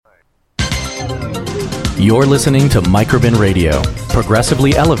You're listening to Microbin Radio,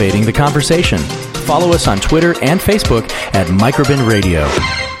 progressively elevating the conversation. Follow us on Twitter and Facebook at Microbin Radio.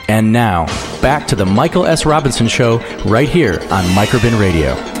 And now, back to the Michael S. Robinson Show right here on Microbin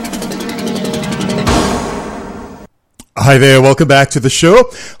Radio. Hi there, welcome back to the show.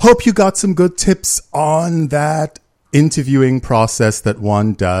 Hope you got some good tips on that interviewing process that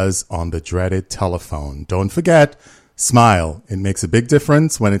one does on the dreaded telephone. Don't forget, smile. It makes a big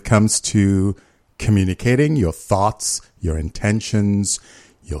difference when it comes to communicating your thoughts, your intentions,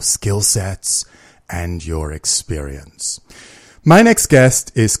 your skill sets, and your experience. My next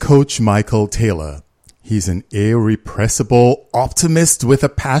guest is Coach Michael Taylor. He's an irrepressible optimist with a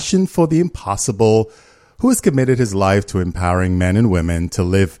passion for the impossible, who has committed his life to empowering men and women to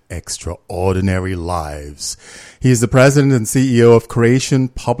live extraordinary lives. He is the president and CEO of Creation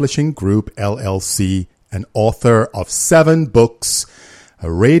Publishing Group, LLC, and author of 7 books,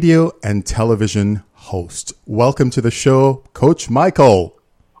 a radio and television host. Welcome to the show, Coach Michael.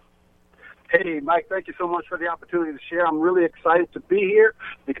 Hey, Mike, thank you so much for the opportunity to share. I'm really excited to be here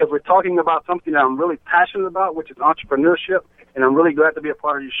because we're talking about something that I'm really passionate about, which is entrepreneurship, and I'm really glad to be a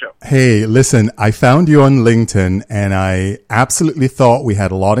part of your show. Hey, listen, I found you on LinkedIn, and I absolutely thought we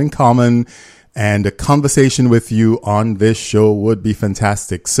had a lot in common, and a conversation with you on this show would be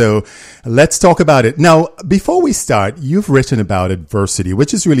fantastic. So let's talk about it. Now, before we start, you've written about adversity,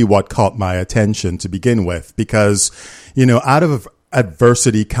 which is really what caught my attention to begin with, because, you know, out of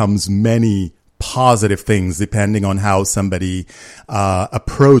adversity comes many positive things depending on how somebody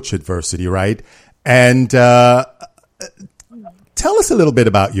approach adversity, right? And tell us a little bit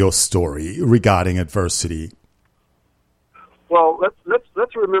about your story regarding adversity. Well,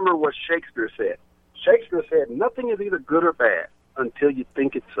 let's remember what Shakespeare said. Shakespeare said, "Nothing is either good or bad until you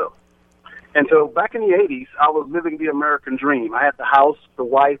think it's so." And so back in the 80s, I was living the American dream. I had the house, the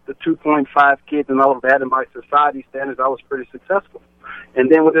wife, the 2.5 kids, and all of that. And by society standards, I was pretty successful. And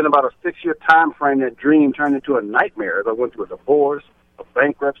then within about a 6-year time frame, that dream turned into a nightmare as I went through a divorce, a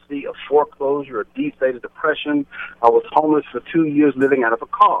bankruptcy, a foreclosure, a deep state of depression. I was homeless for 2 years living out of a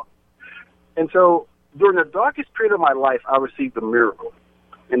car. And so during the darkest period of my life, I received a miracle.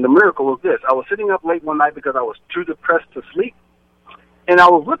 And the miracle was this. I was sitting up late one night because I was too depressed to sleep. And I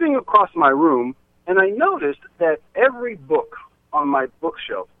was looking across my room, and I noticed that every book on my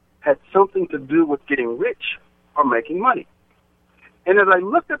bookshelf had something to do with getting rich or making money. And as I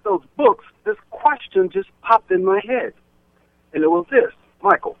looked at those books, this question just popped in my head. And it was this: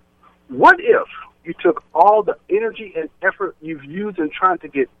 Michael, what if you took all the energy and effort you've used in trying to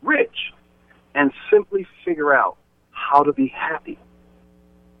get rich and simply figure out how to be happy?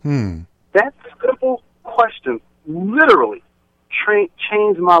 That simple question literally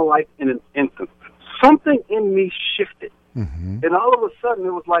changed my life in an instant. Something in me shifted. And all of a sudden,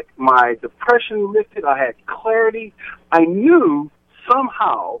 it was like my depression lifted. I had clarity. I knew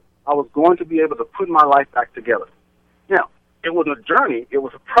somehow I was going to be able to put my life back together. Now, it was a journey. It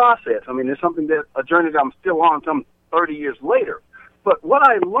was a process. I mean, it's a journey that I'm still on some 30 years later. But what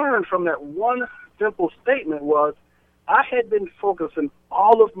I learned from that one simple statement was I had been focusing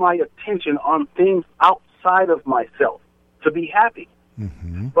all of my attention on things outside of myself to be happy.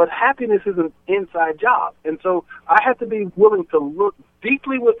 But happiness is an inside job. And so I had to be willing to look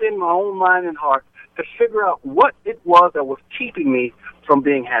deeply within my own mind and heart to figure out what it was that was keeping me from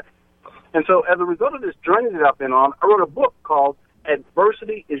being happy. And so as a result of this journey that I've been on, I wrote a book called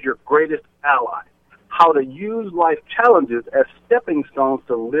Adversity is Your Greatest Ally: How to Use Life Challenges as Stepping Stones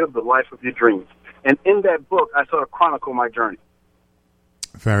to Live the Life of Your Dreams. And in that book, I sort of chronicle my journey.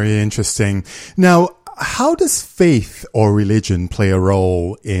 Very interesting. Now, how does faith or religion play a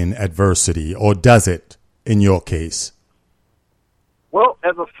role in adversity, or does it in your case? Well,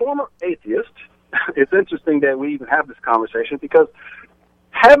 as a former atheist, it's interesting that we even have this conversation because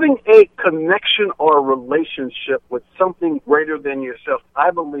having a connection or a relationship with something greater than yourself,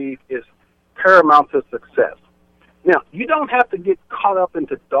 I believe, is paramount to success. Now, you don't have to get caught up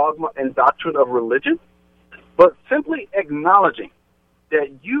into dogma and doctrine of religion, but simply acknowledging that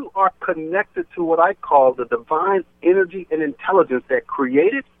you are connected to what I call the divine energy and intelligence that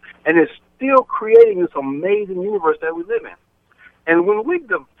created and is still creating this amazing universe that we live in. And when we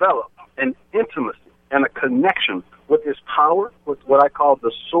develop an intimacy and a connection with this power, with what I call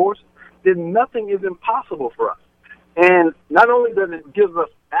the source, then nothing is impossible for us. And not only does it give us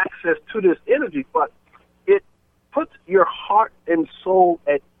access to this energy, but it puts your heart and soul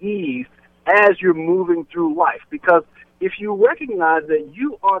at ease as you're moving through life. Because if you recognize that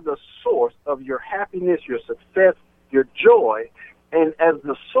you are the source of your happiness, your success, your joy, and as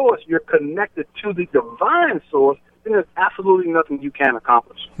the source, you're connected to the divine source, then there's absolutely nothing you can't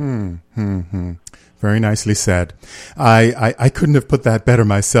accomplish. Very nicely said. I couldn't have put that better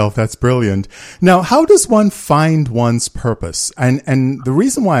myself. That's brilliant. Now, how does one find one's purpose? And the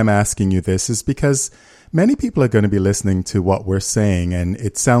reason why I'm asking you this is because many people are going to be listening to what we're saying, and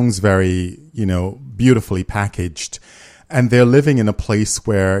it sounds very, beautifully packaged. And they're living in a place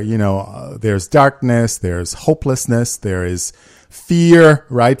where, there's darkness, there's hopelessness, there is fear,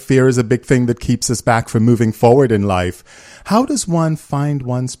 right? Fear is a big thing that keeps us back from moving forward in life. How does one find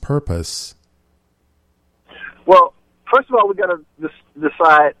one's purpose? Well, first of all, we got to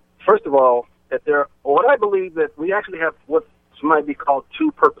decide, first of all, that what I believe that we actually have what might be called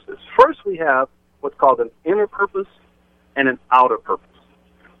two purposes. First, we have what's called an inner purpose and an outer purpose.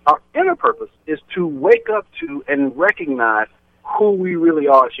 Our inner purpose is to wake up to and recognize who we really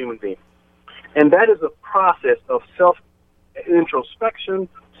are as human beings. And that is a process of self-introspection,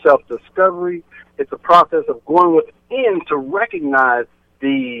 self-discovery. It's a process of going within to recognize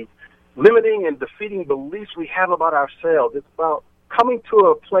the limiting and defeating beliefs we have about ourselves. It's about coming to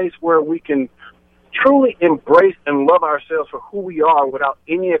a place where we can truly embrace and love ourselves for who we are without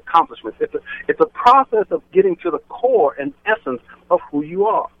any accomplishments. It's a process of getting to the core and essence of who you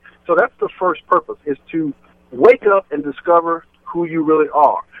are. So that's the first purpose, is to wake up and discover who you really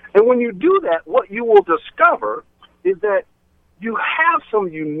are. And when you do that, what you will discover is that you have some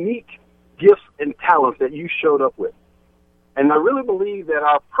unique gifts and talents that you showed up with. And I really believe that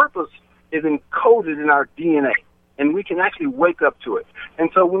our purpose is encoded in our DNA, and we can actually wake up to it. And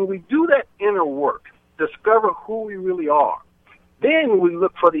so when we do that inner work, discover who we really are, then we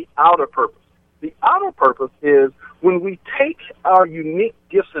look for the outer purpose. The outer purpose is when we take our unique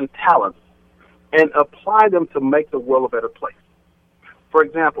gifts and talents and apply them to make the world a better place. For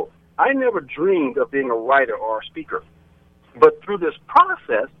example, I never dreamed of being a writer or a speaker, but through this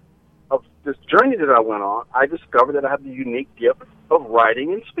process of this journey that I went on, I discovered that I have the unique gift of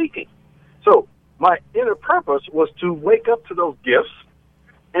writing and speaking. So my inner purpose was to wake up to those gifts,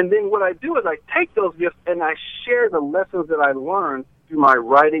 and then what I do is I take those gifts and I share the lessons that I learned through my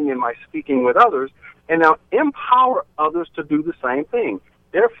writing and my speaking with others, and now empower others to do the same thing.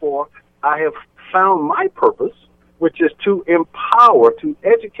 Therefore, I have found my purpose, which is to empower, to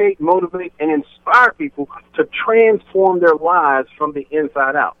educate, motivate, and inspire people to transform their lives from the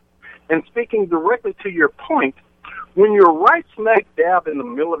inside out. And speaking directly to your point, when you're right smack dab in the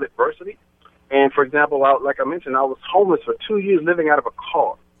middle of adversity, and for example, like I mentioned, I was homeless for 2 years living out of a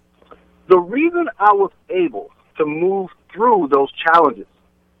car. The reason I was able to move through those challenges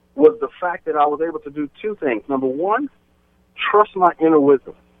was the fact that I was able to do two things. Number one, trust my inner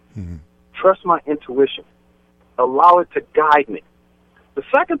wisdom. Mm-hmm. Trust my intuition. Allow it to guide me. The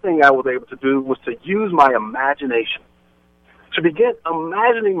second thing I was able to do was to use my imagination, to begin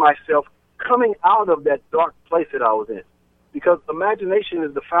imagining myself coming out of that dark place that I was in, because imagination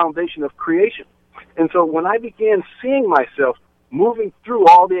is the foundation of creation. And so when I began seeing myself moving through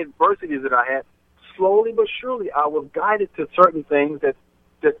all the adversities that I had, slowly but surely I was guided to certain things that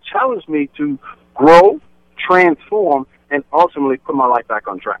challenged me to grow, transform, and ultimately put my life back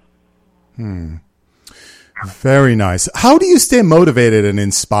on track. Very nice. How do you stay motivated and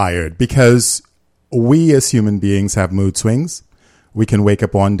inspired? Because we as human beings have mood swings. We can wake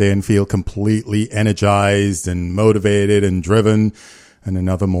up one day and feel completely energized and motivated and driven. And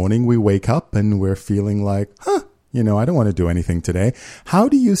another morning we wake up and we're feeling like, I don't want to do anything today. How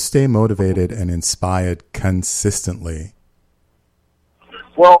do you stay motivated and inspired consistently?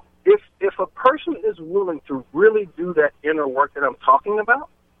 Well, if a person is willing to really do that inner work that I'm talking about,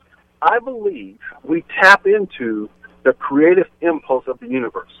 I believe we tap into the creative impulse of the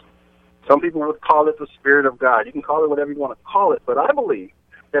universe. Some people would call it the spirit of God. You can call it whatever you want to call it. But I believe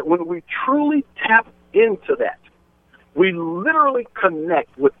that when we truly tap into that, we literally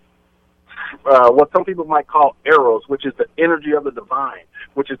connect with what some people might call eros, which is the energy of the divine,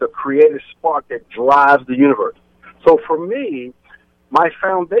 which is the creative spark that drives the universe. So for me, my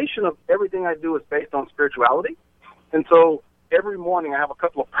foundation of everything I do is based on spirituality. And so every morning I have a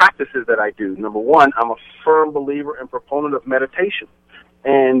couple of practices that I do. Number one, I'm a firm believer and proponent of meditation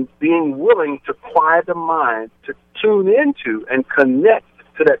and being willing to quiet the mind, to tune into and connect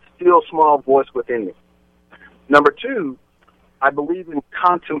to that still small voice within me. Number two, I believe in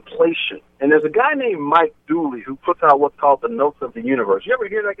contemplation. And there's a guy named Mike Dooley who puts out what's called the Notes of the Universe. You ever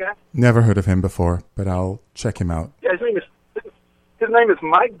hear that guy? Never heard of him before, but I'll check him out. Yeah, his name is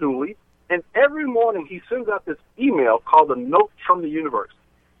Mike Dooley, and every morning he sends out this email called the Notes from the Universe.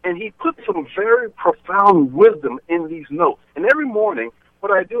 And he puts some very profound wisdom in these notes. And every morning,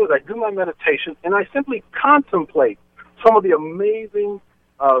 what I do is I do my meditation, and I simply contemplate some of the amazing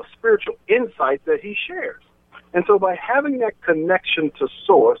spiritual insights that he shares. And so by having that connection to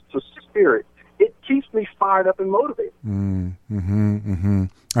source, to spirit, it keeps fired up and motivated.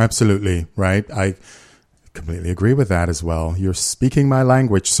 Absolutely, right? I completely agree with that as well. You're speaking my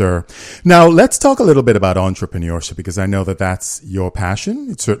language, sir. Now, let's talk a little bit about entrepreneurship, because I know that that's your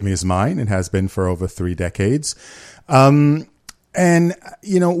passion. It certainly is mine. It has been for over 3 decades. And,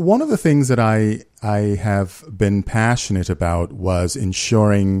 one of the things that I have been passionate about was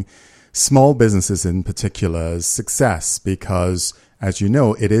ensuring small businesses in particular's success, because, as you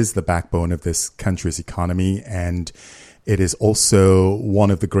know, it is the backbone of this country's economy, and it is also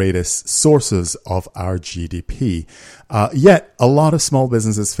one of the greatest sources of our GDP. Yet, a lot of small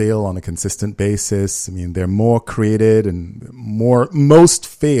businesses fail on a consistent basis. I mean, they're more created and most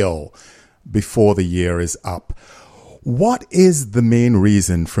fail before the year is up. What is the main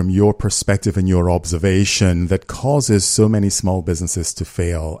reason, from your perspective and your observation, that causes so many small businesses to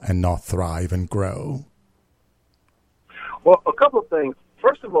fail and not thrive and grow? Well, a couple of things.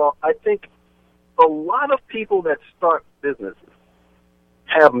 First of all, I think a lot of people that start businesses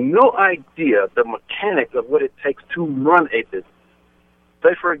have no idea the mechanics of what it takes to run a business.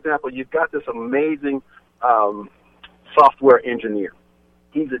 Say, for example, you've got this amazing software engineer.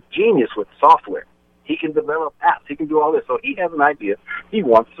 He's a genius with software. He can develop apps. He can do all this. So he has an idea. He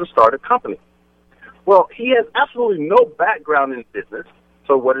wants to start a company. Well, he has absolutely no background in business.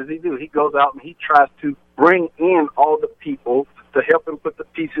 So what does he do? He goes out and he tries to bring in all the people to help him put the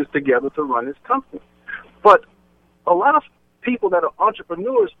pieces together to run his company. But a lot of people that are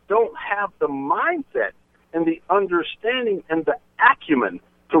entrepreneurs don't have the mindset and the understanding and the acumen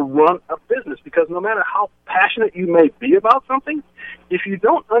to run a business, because no matter how passionate you may be about something, if you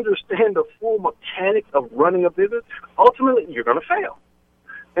don't understand the full mechanics of running a business, ultimately you're going to fail.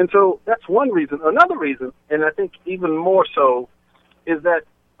 And so that's one reason. Another reason, and I think even more so, is that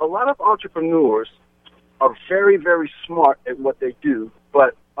a lot of entrepreneurs are very, very smart at what they do,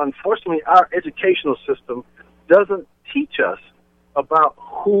 but unfortunately our educational system doesn't teach us about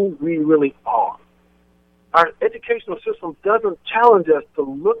who we really are. Our educational system doesn't challenge us to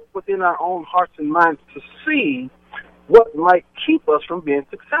look within our own hearts and minds to see what might keep us from being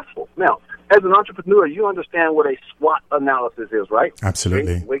successful. Now, as an entrepreneur, you understand what a SWOT analysis is, right?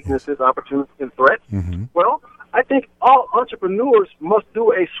 Absolutely. Strengths, weaknesses, opportunities, and threats. Mm-hmm. Well, I think all entrepreneurs must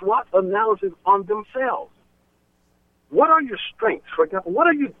do a SWOT analysis on themselves. What are your strengths? For example, what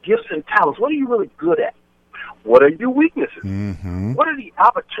are your gifts and talents? What are you really good at? What are your weaknesses? Mm-hmm. What are the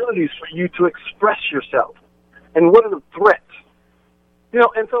opportunities for you to express yourself? And what are the threats?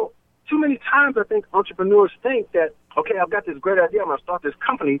 And so too many times I think entrepreneurs think that, okay, I've got this great idea, I'm going to start this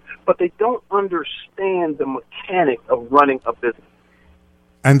company, but they don't understand the mechanics of running a business.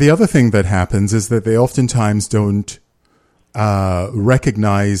 And the other thing that happens is that they oftentimes don't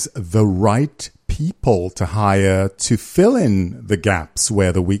recognize the right people to hire to fill in the gaps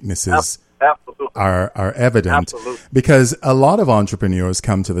where the weaknesses are evident. Absolutely. Because a lot of entrepreneurs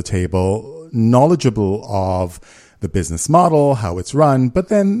come to the table knowledgeable of the business model, how it's run, but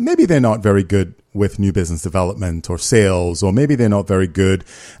then maybe they're not very good with new business development or sales, or maybe they're not very good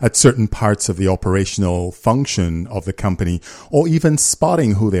at certain parts of the operational function of the company, or even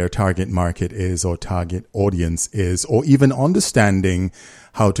spotting who their target market is or target audience is, or even understanding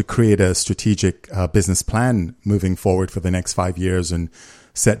how to create a strategic business plan moving forward for the next 5 years and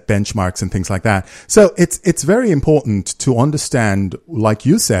set benchmarks and things like that. So it's very important to understand, like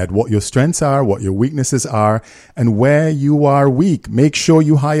you said, what your strengths are, what your weaknesses are, and where you are weak. Make sure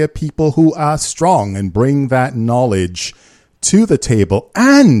you hire people who are strong and bring that knowledge to the table,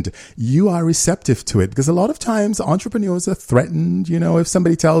 and you are receptive to it, because a lot of times entrepreneurs are threatened. If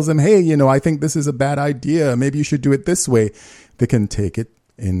somebody tells them, hey, I think this is a bad idea, maybe you should do it this way, they can take it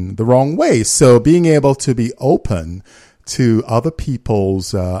in the wrong way. So being able to be open to other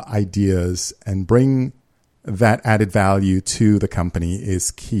people's ideas and bring that added value to the company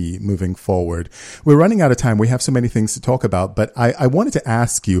is key moving forward. We're running out of time. We have so many things to talk about, but I wanted to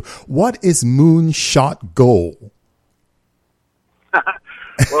ask you, what is moonshot goal?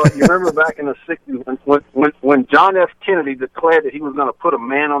 Well, you remember back in the 60s when John F. Kennedy declared that he was going to put a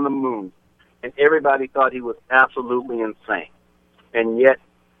man on the moon, and everybody thought he was absolutely insane. And yet,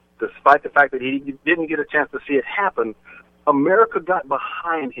 despite the fact that he didn't get a chance to see it happen, America got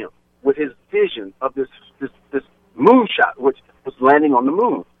behind him with his vision of this moonshot, which was landing on the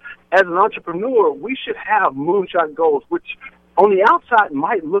moon. As an entrepreneur, we should have moonshot goals, which on the outside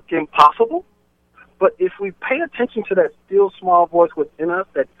might look impossible, but if we pay attention to that still small voice within us,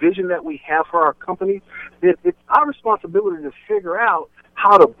 that vision that we have for our company, it's our responsibility to figure out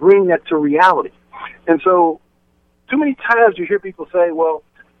how to bring that to reality. And so too many times you hear people say, well,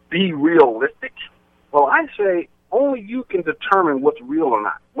 be realistic. Well, I say only you can determine what's real or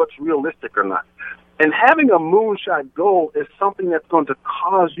not, what's realistic or not. And having a moonshot goal is something that's going to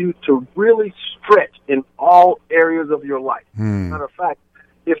cause you to really stretch in all areas of your life. Matter of fact,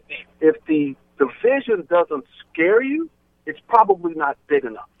 if the vision doesn't scare you, it's probably not big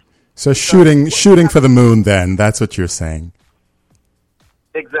enough. So shooting for the moon, then, that's what you're saying.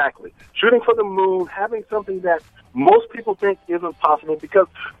 Exactly. Shooting for the moon, having something that most people think isn't possible, because,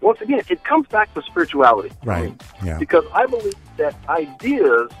 once again, it comes back to spirituality. Right, yeah. Because I believe that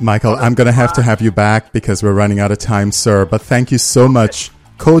ideas... Michael, I'm going to have you back because we're running out of time, sir. But thank you so much,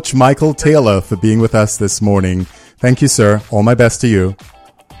 Coach Michael Taylor, for being with us this morning. Thank you, sir. All my best to you.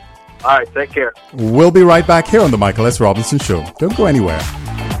 All right, take care. We'll be right back here on the Michael S. Robinson Show. Don't go anywhere.